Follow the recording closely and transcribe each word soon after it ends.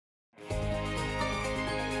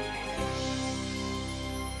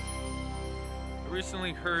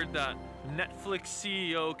recently heard that Netflix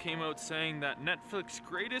CEO came out saying that Netflix's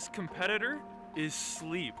greatest competitor is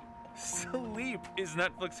sleep. Sleep is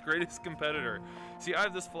Netflix's greatest competitor. See, I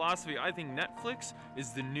have this philosophy. I think Netflix is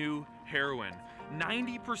the new heroin.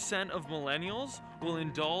 90% of millennials will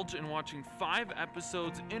indulge in watching 5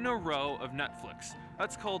 episodes in a row of Netflix.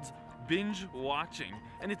 That's called binge watching,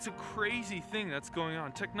 and it's a crazy thing that's going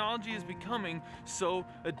on. Technology is becoming so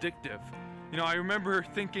addictive. You know, I remember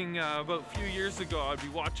thinking about a few years ago I'd be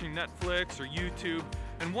watching Netflix or YouTube,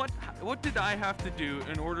 and what did I have to do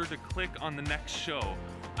in order to click on the next show?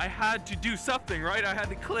 I had to do something, right? I had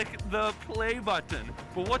to click the play button.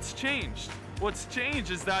 But what's changed? What's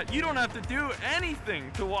changed is that you don't have to do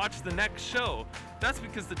anything to watch the next show. That's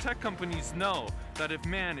because the tech companies know that if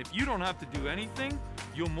you don't have to do anything,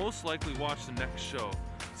 you'll most likely watch the next show.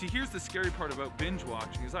 See, here's the scary part about binge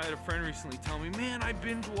watching is I had a friend recently tell me, man, I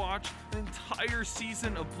binge watched an entire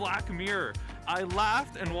season of Black Mirror. I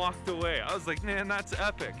laughed and walked away. I was like, man, that's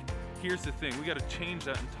epic. Here's the thing, we gotta change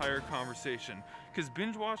that entire conversation because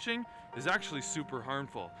binge watching is actually super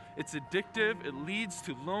harmful. It's addictive, it leads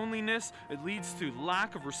to loneliness, it leads to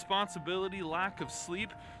lack of responsibility, lack of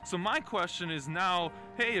sleep. So my question is now,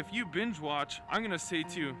 hey, if you binge watch, I'm gonna say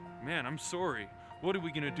to you, man, I'm sorry. What are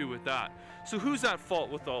we gonna do with that? So who's at fault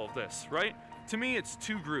with all of this, right? To me, it's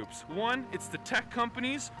 2 groups. One, it's the tech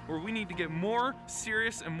companies, where we need to get more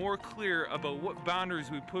serious and more clear about what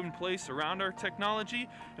boundaries we put in place around our technology.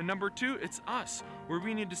 And number 2, it's us, where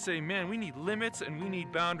we need to say, man, we need limits and we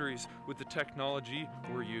need boundaries with the technology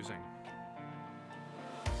we're using.